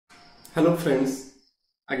Hello friends,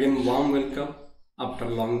 again warm welcome after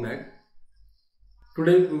long back.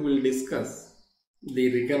 Today we will discuss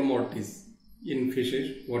the rigor mortis in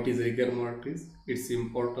fishes. What is rigor mortis, its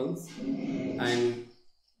importance and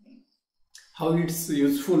how it's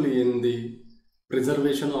useful in the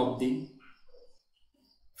preservation of the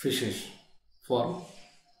fishes for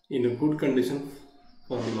in a good condition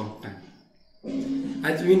for a long time.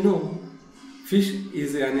 As we know, fish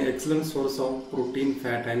is an excellent source of protein,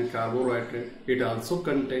 fat and carbohydrate. It also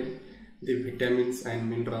contains the vitamins and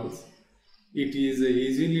minerals. It is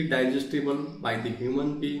easily digestible by the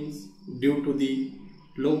human beings due to the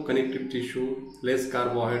low connective tissue, less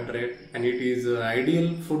carbohydrate, and it is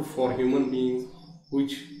ideal food for human beings,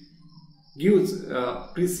 which gives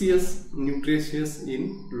precious nutrition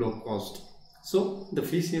in low cost. So the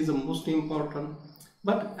fish is the most important.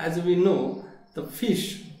 But as we know, the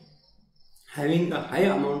fish having a high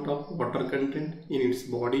amount of water content in its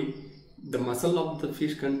body, the muscle of the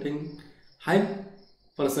fish contain high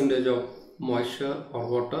percentage of moisture or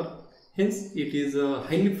water, hence it is a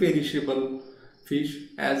highly perishable fish.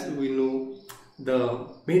 As we know, the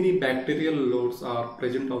many bacterial loads are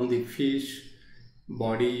present on the fish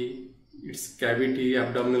body, its cavity,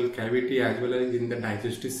 abdominal cavity, as well as in the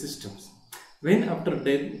digestive systems. When after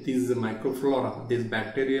death this microflora, this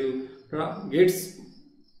bacterial gets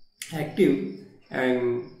active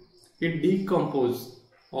and it decomposes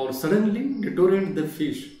or suddenly deteriorate the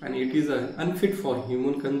fish and it is unfit for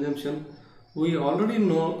human consumption. We already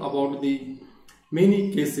know about the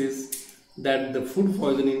many cases that the food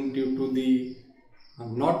poisoning due to the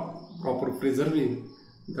not proper preserving,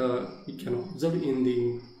 we can observe in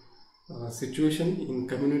the situation in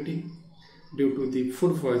community due to the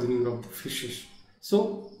food poisoning of the fishes.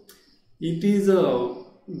 So it is a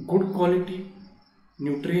good quality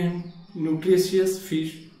nutritious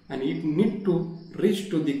fish and it need to reach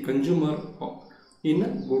to the consumer in a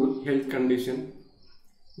good health condition.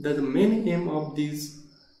 The main aim of this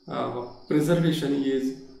preservation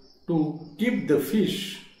is to keep the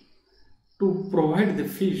fish, to provide the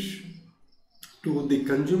fish to the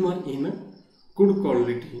consumer in a good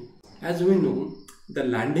quality. As we know, the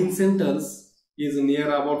landing centers is near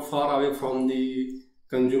about far away from the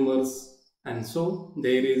consumers, and so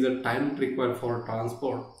there is a time required for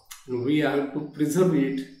transport, and we have to preserve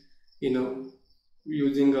it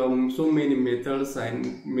using so many methods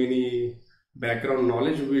and many background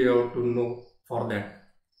knowledge we have to know for that.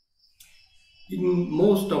 In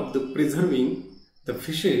most of the preserving the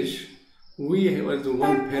fishes, we have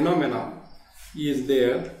one phenomena is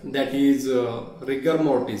there, that is rigor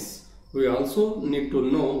mortis. We also need to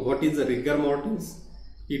know what is the rigor mortis.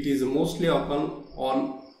 It is mostly occur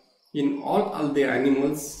in all the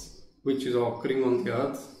animals which is occurring on the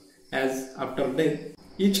earth, as after death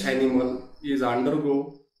each animal is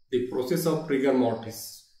undergo the process of rigor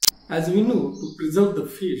mortis. As we know, to preserve the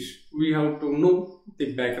fish we have to know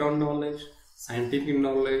the background knowledge, scientific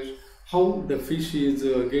knowledge, how the fish is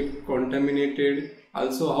get contaminated,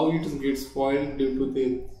 also how it gets spoiled due to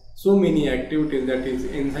the so many activities, that is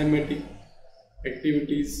enzymatic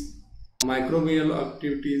activities, microbial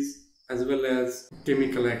activities, as well as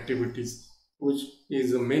chemical activities, which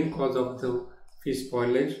is the main cause of the fish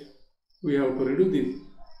spoilage. We have to reduce it.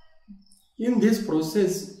 In this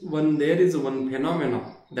process, there is one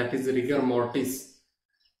phenomena, that is rigor mortis,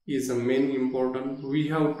 is a main important. We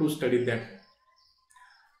have to study that.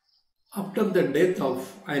 After the death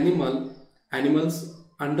of animals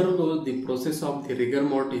undergo the process of the rigor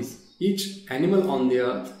mortis. Each animal on the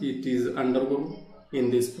earth, it is undergo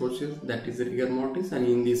in this process, that is rigor mortis, and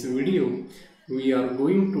in this video we are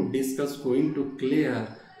going to discuss, going to clear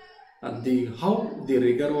how the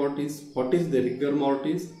rigor mortis, what is the rigor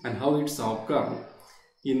mortis and how it's occur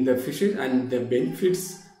in the fishes and the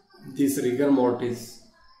benefits this rigor mortis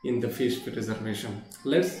in the fish preservation.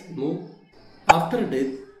 Let's move. After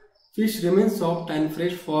death, fish remains soft and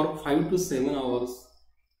fresh for 5 to 7 hours,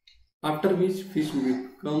 after which fish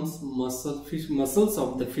becomes muscles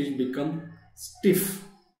of the fish become stiff.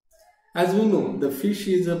 As we know, the fish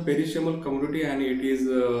is a perishable commodity and it is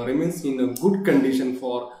remains in a good condition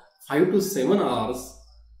for 5 to 7 hours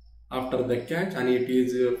after the catch, and it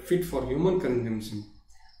is fit for human consumption,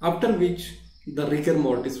 after which the rigor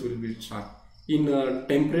mortis will be start. In a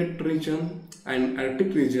temperate region and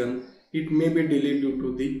Arctic region, it may be delayed due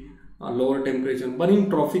to the lower temperature, but in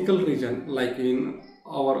tropical region like in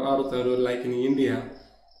our earth or like in India,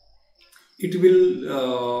 it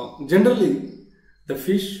will generally the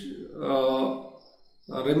fish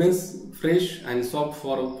remains fresh and soft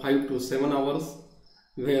for 5 to 7 hours,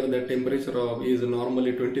 where the temperature is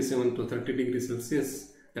normally 27 to 30 degrees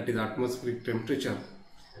Celsius, that is atmospheric temperature.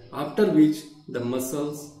 after which the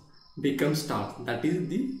muscles become starts, that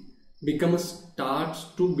is starts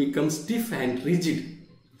to become stiff and rigid,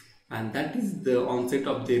 and that is the onset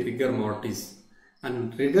of the rigor mortis.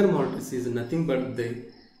 And rigor mortis is nothing but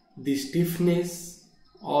the stiffness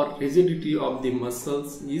or rigidity of the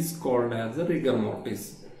muscles is called as a rigor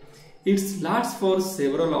mortis. It lasts for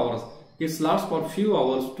several hours. It lasts for few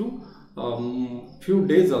hours to few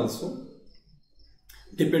days also,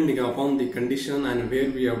 depending upon the condition and where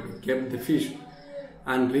we have kept the fish.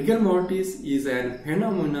 And rigor mortis is a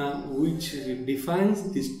phenomena which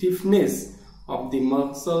defines the stiffness of the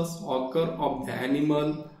muscles occur of the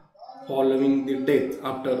animal following the death,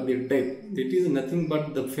 after the death. It is nothing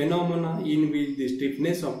but the phenomena in which the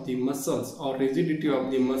stiffness of the muscles or rigidity of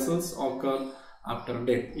the muscles occur after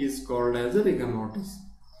death is called as a rigor mortis.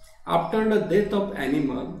 After the death of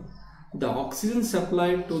animal, the oxygen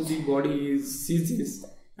supply to the body ceases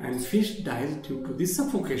and fish dies due to the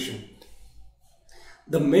suffocation.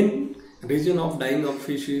 The main reason of dying of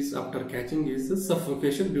fish is after catching is the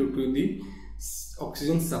suffocation due to the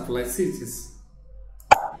oxygen supply ceases.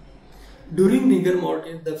 During rigor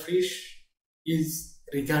mortis, the fish is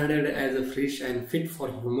regarded as a fresh and fit for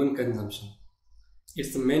human consumption.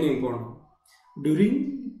 It's the main important.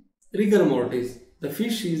 During rigor mortis, the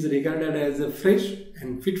fish is regarded as a fresh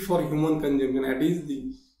and fit for human consumption. That is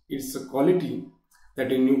its quality,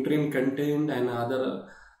 that is nutrient content and other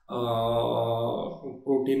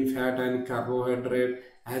protein, fat and carbohydrate,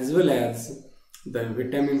 as well as the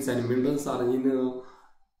vitamins and minerals are in a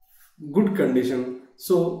good condition.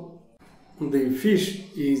 So the fish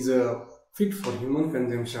is fit for human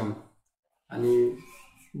consumption. And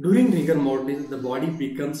during rigor mortis, the body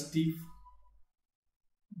becomes stiff,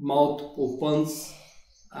 mouth opens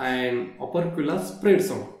and operculum spreads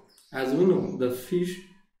out. As we know, the fish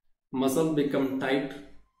muscles become tight,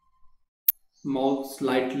 mouth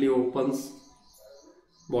slightly opens,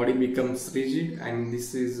 body becomes rigid, and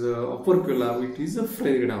this is operculum which is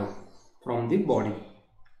frayed out from the body.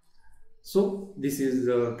 So this is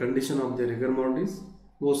the condition of the rigor mortis.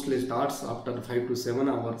 Mostly starts after 5 to 7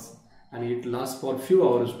 hours and it lasts for few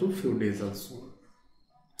hours to few days also.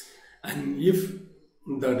 And if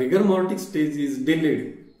the rigor mortis stage is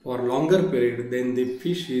delayed for longer period, then the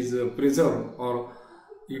fish is preserved or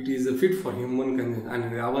it is fit for human consumption.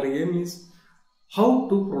 And our aim is how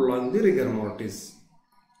to prolong the rigor mortis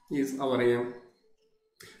is our aim.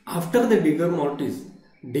 After the rigor mortis,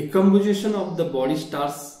 decomposition of the body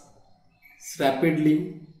starts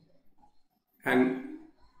rapidly and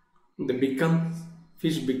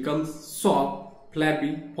fish becomes soft,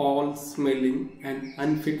 flabby, foul smelling and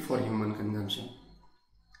unfit for human consumption.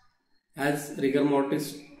 As rigor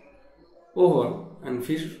mortis over and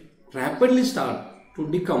fish rapidly start to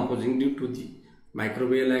decomposing due to the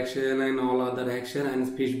microbial action and all other action,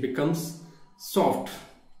 and fish becomes soft,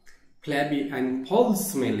 flabby and foul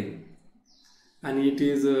smelling, and it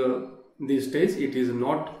is this stage it is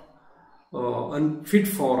not unfit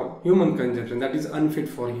for human consumption, that is unfit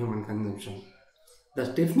for human consumption. The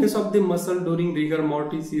stiffness of the muscle during rigor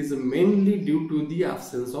mortis is mainly due to the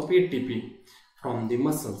absence of ATP from the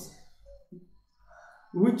muscles,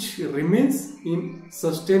 which remains in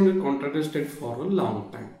sustained contracted state for a long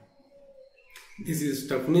time. This is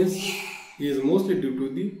stiffness is mostly due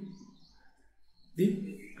to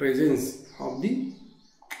the presence of the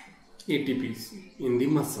ATPs in the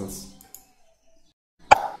muscles.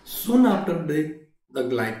 Soon after death, the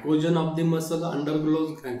glycogen of the muscle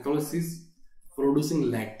undergoes glycolysis, producing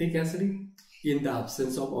lactic acid in the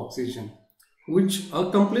absence of oxygen, which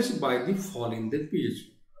accomplished by the fall in the pH.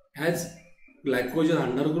 As glycogen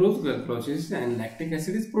undergoes glycolysis and lactic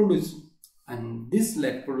acid is produced, and this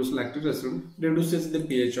produced lactic acid reduces the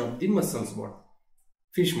pH of the muscles body,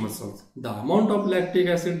 fish muscles. The amount of lactic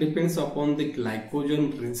acid depends upon the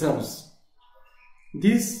glycogen reserves.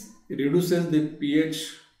 This reduces the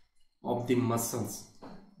pH of the muscles.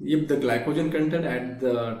 If the glycogen content at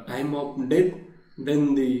the time of death,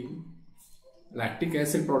 then the lactic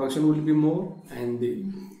acid production will be more and the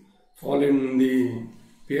fall in the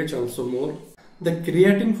pH also more. The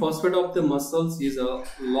creatine phosphate of the muscles is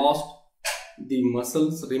lost. The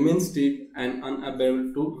muscles remain stiff and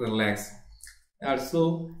unable to relax.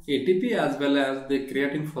 Also, ATP as well as the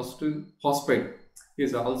creatine phosphate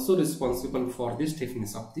is also responsible for the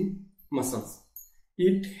stiffness of the muscles.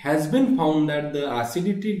 It has been found that the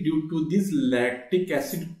acidity due to this lactic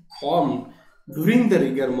acid formed during the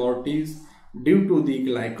rigor mortis due to the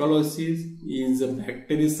glycolysis is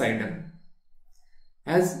bactericidal.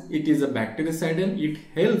 As it is a bactericidal, it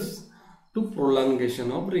helps to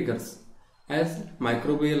prolongation of rigors. as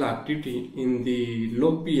microbial activity in the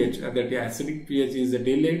low pH, that the acidic pH is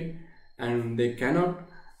delayed, and it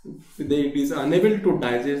is unable to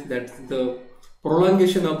digest. That's the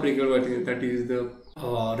prolongation of rigor mortis, that is the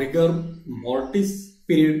rigor mortis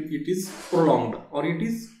period. It is prolonged or it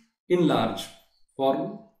is enlarged for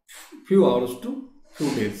few hours to few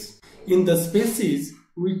days. In the species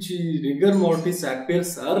which rigor mortis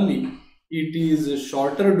appears early, it is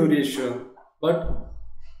shorter duration, but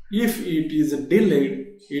if it is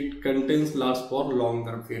delayed, it contains lasts for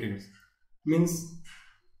longer periods. Means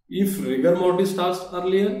if rigor mortis starts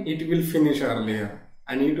earlier, it will finish earlier,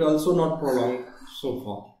 and it also not prolonged so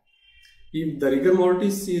far. If the rigor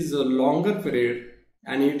mortis is a longer period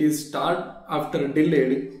and it is start after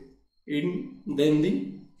delayed,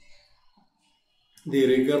 then the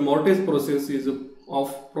rigor mortis process is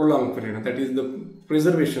of prolonged period, that is the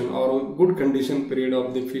preservation or good condition period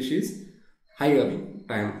of the fish is higher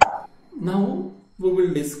time. Now we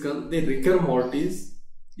will discuss the rigor mortis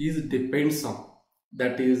is depends on,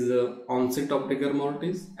 that is the onset of rigor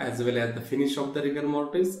mortis as well as the finish of the rigor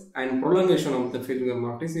mortis, and prolongation of the rigor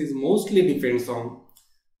mortis is mostly depends on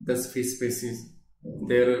the fish species.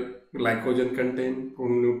 Their glycogen content,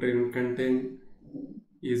 nutrient content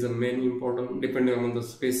is a main important depending on the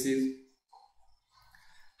species.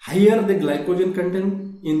 Higher the glycogen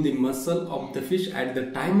content in the muscle of the fish at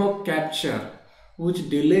the time of capture, which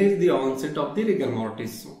delays the onset of the rigor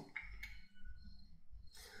mortis.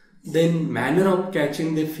 Then manner of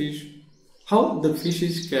catching the fish, how the fish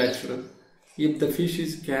is catched. If the fish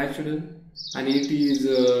is catched and it is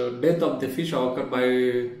death of the fish occur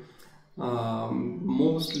by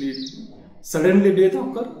mostly suddenly death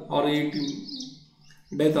occur, or it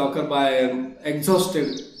death occur by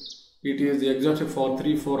exhausted. It is exhausted for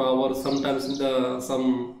 3-4 hours. Sometimes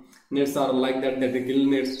some nets are like that, the gill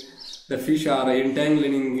nets. The fish are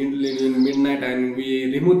entangling in midnight and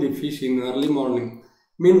we remove the fish in early morning.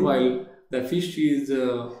 Meanwhile, the fish is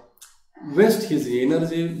waste his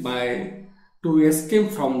energy to escape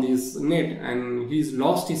from this net, and he's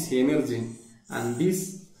lost his energy, and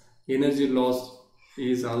this energy loss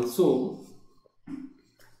is also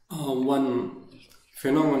one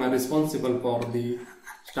phenomena responsible for the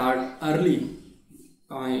start early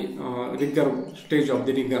rigor stage of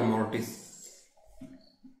the rigor mortis.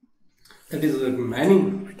 That is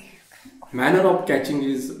manner of catching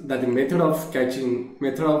is that the method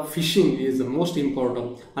of fishing is the most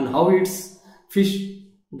important, and how its fish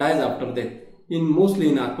dies after death. Mostly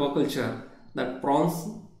in aquaculture, that prawns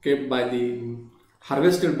kept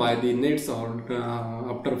harvested by the nets or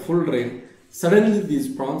after full rain, suddenly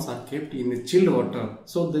these prawns are kept in the chilled water,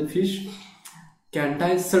 so the fish can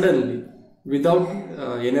die suddenly without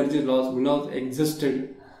energy loss, without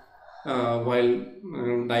exhausted while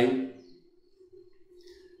dying.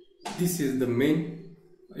 This is the main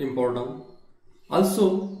important.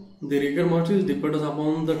 Also, the rigor mortis depends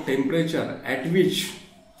upon the temperature at which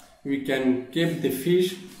we can keep the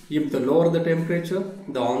fish. If the lower the temperature,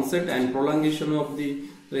 the onset and prolongation of the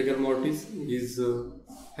rigor mortis is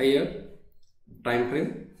higher time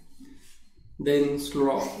frame. Then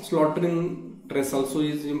slaughtering stress also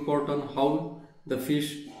is important, how the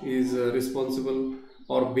fish is responsible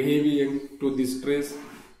or behaving to the stress,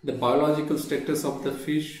 the biological status of the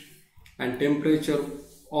fish, and temperature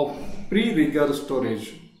of pre-rigor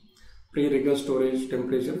storage. Pre-rigor storage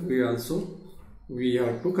temperature we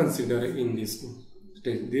have to consider in this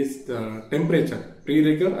stage. This temperature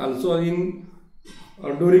pre-rigor also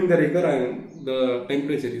during the rigor, and the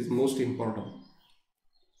temperature is most important.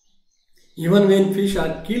 Even when fish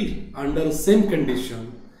are killed under same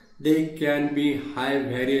condition, there can be high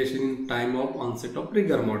variation in time of onset of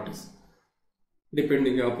rigor mortis,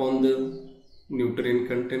 depending upon the nutrient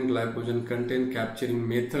content, glycogen content, capturing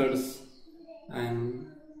methods, and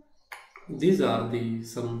these are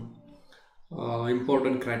some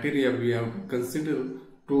important criteria we have to consider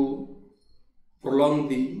to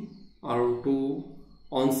prolong or to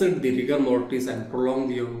onset the rigor mortis and prolong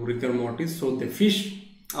the rigor mortis, so the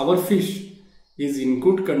our fish is in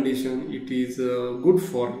good condition. It is good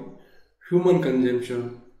for human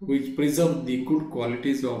consumption, which preserve the good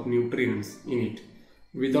qualities of nutrients in it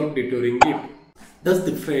without deterring it. Thus,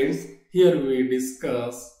 the friends, here we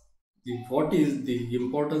discuss what is the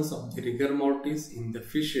importance of the rigor mortis in the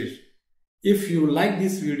fishes. If you like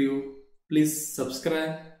this video, please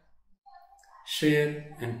subscribe,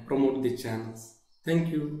 share and promote the channels. Thank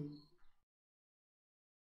you.